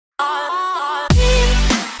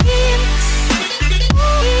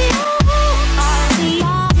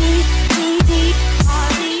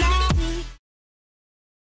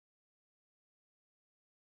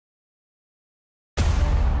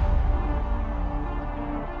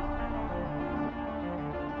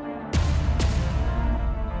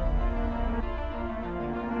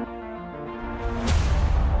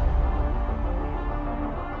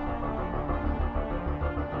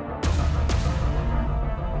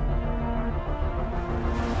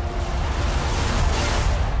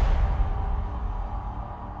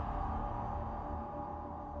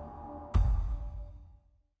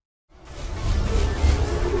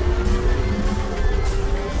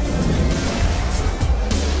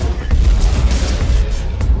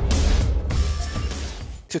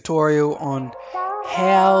tutorial on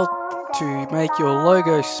how to make your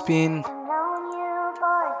logo spin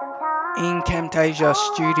in Camtasia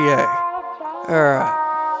Studio. Alright,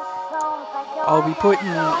 I'll be putting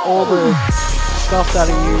all the stuff that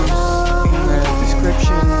I use in the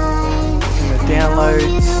description, in the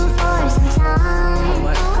downloads, all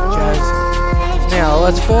that jazz. Now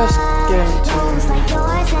let's first get into the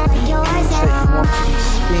image that you want to be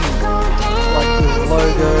spinning, like the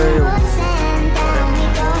logo or whatever.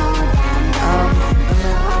 And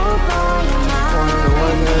then just find the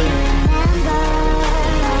logo.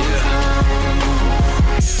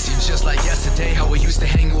 Seems just like yesterday how we used to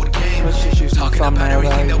hang with game. Let's just use Talking about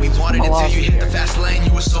everything that we wanted until you hit the fast lane.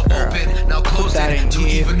 You were so open, now close it. Do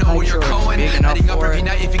you even know where you're going? Lighting up every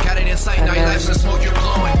night if you got it in sight. Now your life's in smoke, you're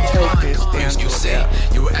glowing. You say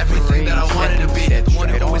you were everything that I wanted to be. The one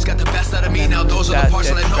who always got the best out of me. Now those are the parts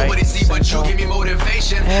that nobody see, but you give me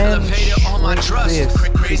motivation. Elevated all my trust.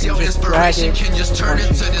 Crazy how inspiration can just turn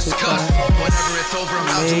into disgust. Whenever it's over, I'm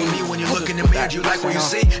out to me. When you look in the mirror, do you like what you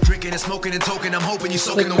see? Drinking and smoking and toking. I'm hoping you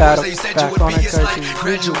soaking the words that you said you would be. It's like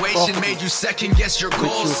graduation made you second guess your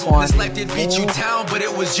goals. This life did beat you down, but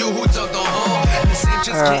it was you who took the home. This ain't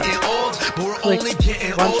just getting old, but we're only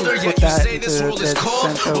getting older. Yet you say this world is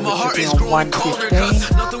cold, but my heart is growing colder.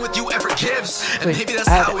 Cause nothing with you ever gives, and maybe that's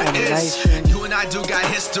how it is. You and I do got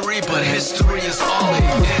history, but history is all it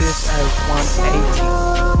is. This as 180.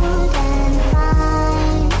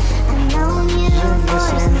 Zoom this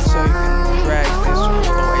in so you can drag this all the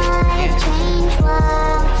way to the end.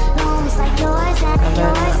 And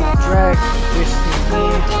then drag this in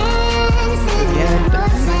here to the end,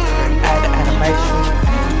 add animation,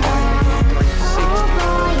 360.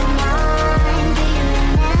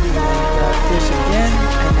 Grab this again,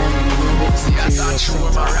 and then move it to I thought you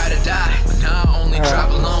were my ride or die, but now I only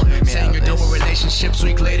drive alone. Saying you're done with relationships,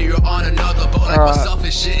 week later you're on another boat. Like what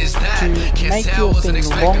selfish shit is that? Can't tell, wasn't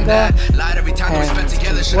expecting that. Lied every time we spent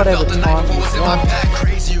together, should've felt the night before was in my back.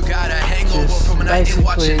 Crazy, you got a hangover from a night in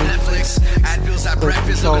watching Netflix. Advils at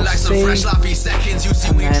breakfast, looking like some fresh sloppy seconds. You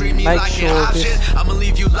see, we treat me like an option. I'ma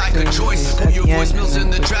leave you like a choice. Put your voicemails in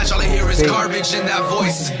the trash, all I hear is garbage in that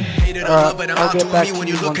voice. Hate it or love it, I'm out to me. When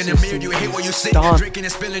you look in the mirror, you hate what you see. Drinking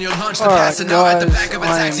and spilling your lunch, the passing out at the back of a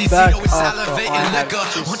taxi seat. Always salivating liquor.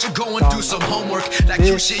 Once you go and do some homework, that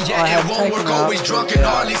cute shit, yeah, it won't work. Always drunk and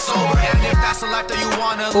hardly sober. And if that's the life that you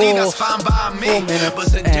wanna lead, that's fine by me.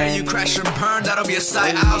 But the day you crash and burn, that'll be a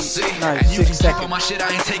sight I'll see. And you can keep on my shit,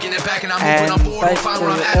 I ain't taking it back. And I'm moving on forward, I'll find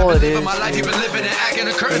where I'm at. I've been living my life, you've been living and acting.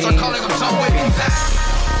 The curtains are calling, I'm done with that.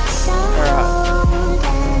 Alright.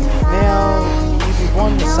 Now, if you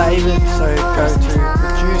want to save it, so go to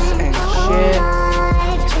produce and share.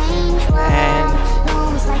 And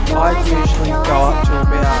I usually go up to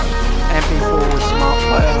about MP4 with Smart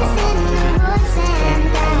Player up to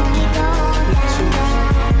 1080 pixels.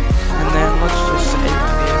 And then let's just save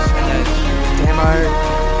this as demo and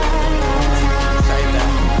save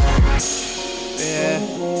that. There.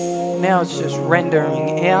 Now it's just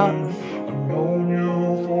rendering out.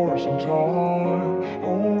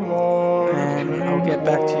 And I'll get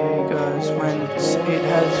back to you guys when it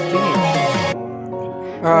has finished.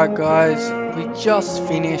 Alright guys, we just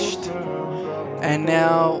finished. And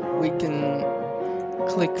now we can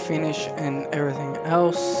click finish and everything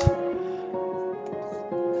else.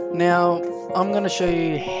 Now I'm going to show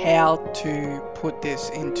you how to put this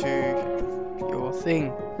into your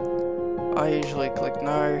thing. I usually click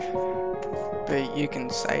no, but you can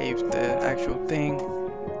save the actual thing.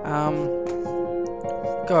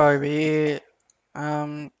 Go over here,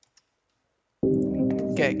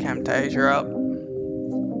 get Camtasia up.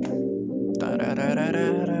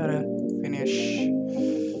 Finish.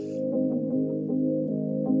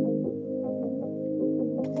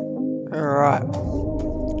 Alright,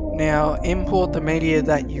 now import the media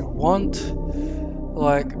that you want.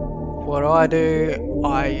 Like what I do,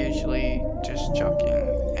 I usually just chuck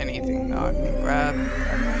in anything that I can grab.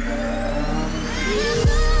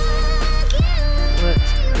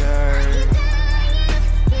 Let's go.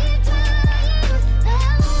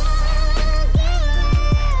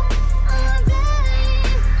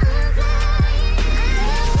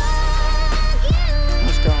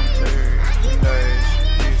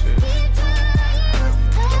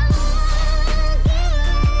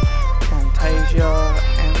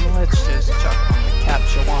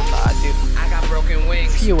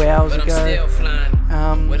 Few hours ago.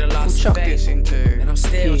 we'll chuck this into and I'm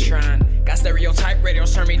still here. trying. Got stereotype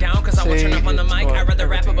radios turn me down, cause I will turn up on the mic. I'd rather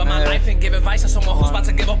rap about my life and give advice to someone who's about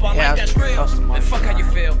to give up on life. That's real. Then fuck how you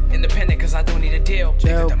feel. Independent, cause I don't need a deal.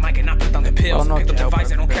 Pick up the mic and I put down the pills. Pick up the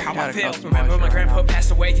device, I don't care how I feel. Remember my grandpa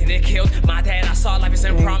passed away and it killed my dad. I saw life is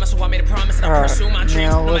in promise, so I made a promise and I pursue my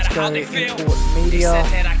dreams no matter how they feel. They said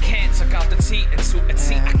that I can't, took out the T and to a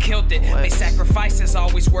T, I killed it. They sacrifices,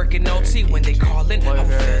 always working OT. When they callin', I'm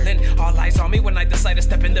feeling all eyes on me when I decide to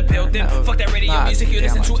step in the building. Fuck that radio music you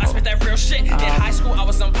listen to, I spit that real shit. In high school I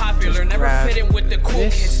was unpopular, never fit in with the cool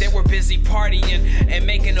kids. They were busy partying and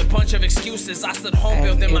making a bunch of excuses. I stood home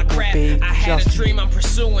building my craft. I had a dream I'm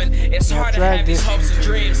pursuing. It's hard to have these hopes and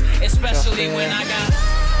dreams, especially when I got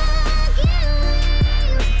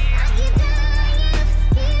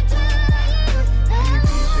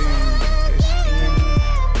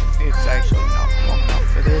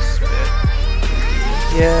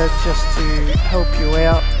yeah, just to help you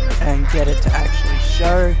out and get it to actually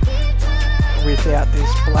show without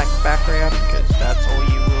this black background, because that's all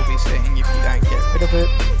you will be seeing if you don't get rid of it.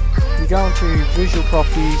 You go into visual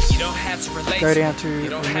properties, go down to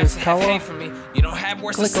remove color,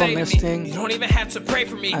 click on this thing,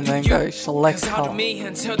 and then go select color,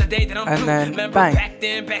 and then bang,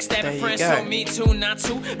 there you go.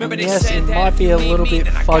 And yes, it might be a little bit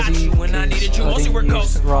fuzzy because I didn't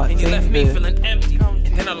use the right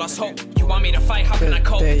thing, then I lost hope. You want me to fight? How can I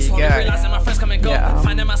cope? There you Slowly go. realizing my friends come and go.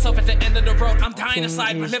 Finding myself at the end of the road. I'm dying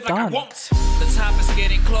inside, but live like I won't. The top is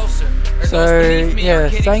getting closer. So yeah,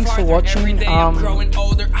 thanks for watching.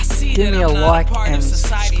 Give me a like and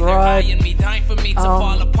subscribe. And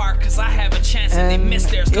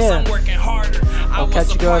yeah, I'll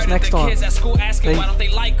catch you guys next time. Why don't they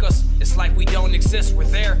like us? It's like we don't exist, we're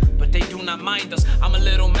there, but they do not mind us. I'm a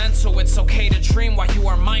little mental, it's okay to dream while you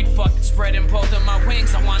are mindfucked. Spreading both of my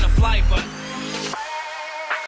wings, I wanna fly, but